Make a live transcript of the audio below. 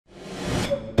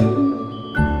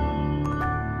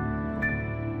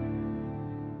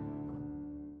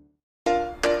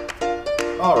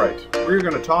we're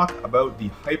going to talk about the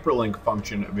hyperlink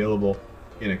function available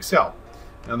in Excel.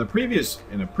 Now in a previous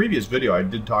video I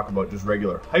did talk about just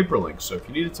regular hyperlinks, so if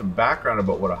you needed some background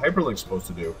about what a hyperlink is supposed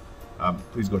to do,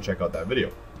 please go check out that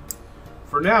video.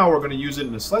 For now we're going to use it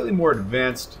in a slightly more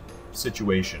advanced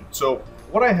situation. So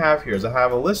what I have here is I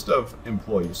have a list of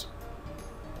employees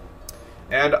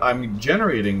and I'm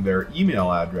generating their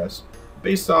email address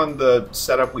based on the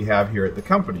setup we have here at the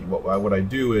company. What I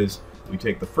do is we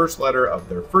take the first letter of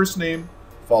their first name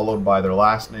followed by their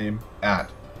last name at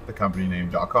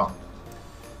thecompany.name.com.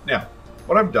 Now,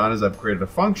 what I've done is I've created a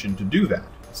function to do that.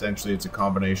 Essentially, it's a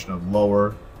combination of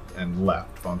lower and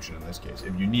left function in this case.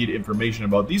 If you need information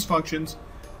about these functions,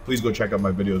 please go check out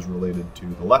my videos related to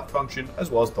the left function as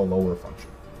well as the lower function.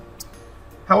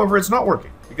 However, it's not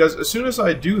working because as soon as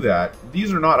I do that,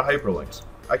 these are not hyperlinks.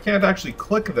 I can't actually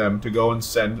click them to go and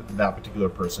send that particular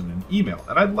person an email,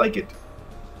 and I'd like it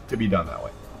to be done that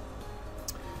way.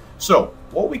 So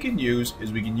what we can use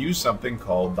is we can use something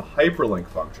called the hyperlink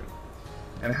function.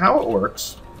 And how it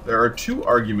works, there are two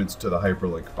arguments to the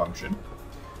hyperlink function.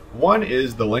 One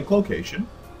is the link location,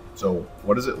 so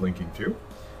what is it linking to?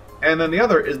 And then the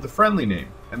other is the friendly name,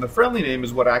 and the friendly name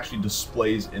is what actually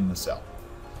displays in the cell.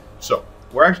 So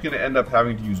we're actually going to end up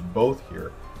having to use both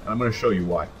here, and I'm going to show you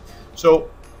why. So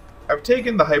I've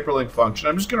taken the hyperlink function,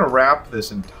 I'm just going to wrap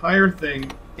this entire thing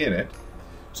in it.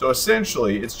 So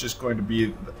essentially it's just going to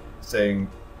be saying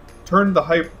turn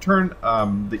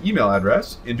the email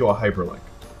address into a hyperlink.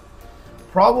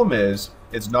 Problem is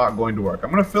it's not going to work. I'm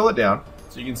going to fill it down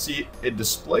so you can see it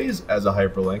displays as a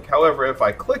hyperlink. However, if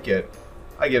I click it,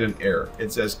 I get an error.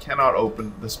 It says cannot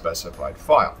open the specified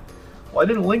file. Well, I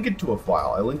didn't link it to a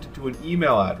file. I linked it to an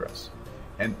email address,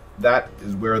 and that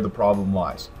is where the problem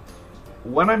lies.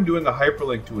 When I'm doing a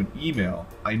hyperlink to an email,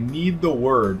 I need the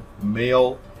word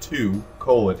mail to :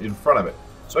 in front of it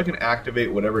so I can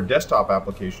activate whatever desktop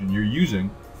application you're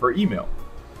using for email.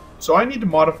 So I need to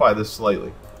modify this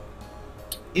slightly.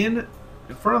 In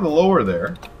front of the lower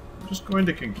there, I'm just going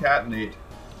to concatenate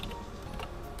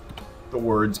the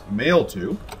words mail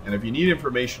to, and if you need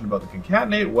information about the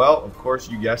concatenate, well, of course,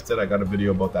 you guessed it, I got a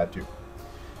video about that too.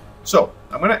 So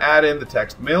I'm going to add in the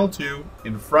text mail to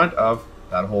in front of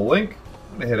that whole link.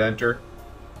 I'm going to hit enter.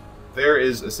 There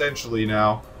is essentially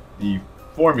now the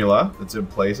formula that's in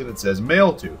place, and it says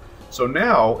mail to. So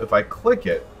now if I click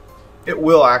it, it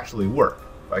will actually work.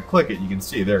 If I click it, you can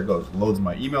see there it goes, loads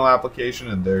my email application,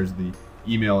 and there's the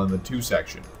email in the to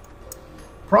section.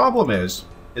 Problem is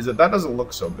that doesn't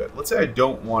look so good. Let's say I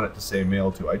don't want it to say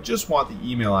mail to, I just want the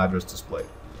email address displayed.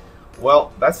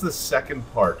 Well, that's the second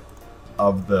part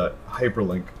of the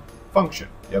hyperlink function.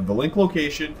 You have the link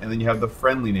location, and then you have the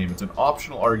friendly name. It's an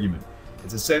optional argument.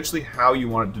 It's essentially how you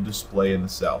want it to display in the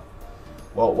cell.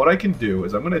 Well, what I can do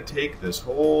is I'm going to take this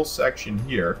whole section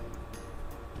here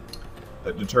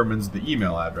that determines the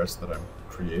email address that I'm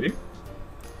creating,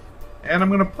 and I'm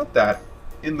going to put that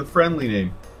in the friendly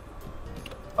name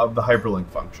of the hyperlink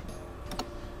function.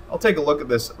 I'll take a look at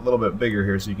this a little bit bigger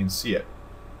here so you can see it.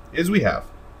 We have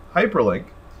hyperlink,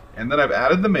 and then I've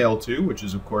added the mail to, which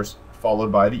is of course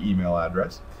followed by the email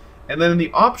address, and then in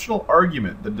the optional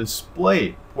argument, the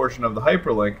display portion of the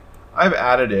hyperlink, I've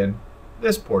added in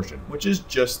this portion, which is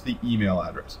just the email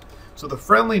address. So the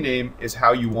friendly name is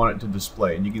how you want it to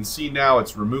display, and you can see now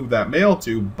it's removed that mail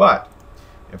to, but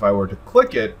if I were to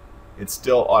click it, it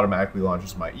still automatically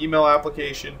launches my email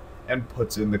application and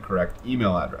puts in the correct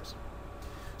email address.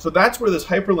 So that's where this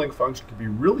hyperlink function can be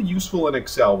really useful in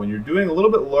Excel when you're doing a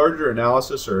little bit larger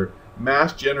analysis or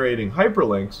mass generating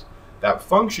hyperlinks. That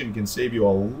function can save you a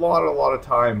lot of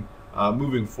time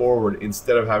moving forward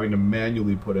instead of having to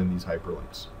manually put in these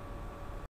hyperlinks.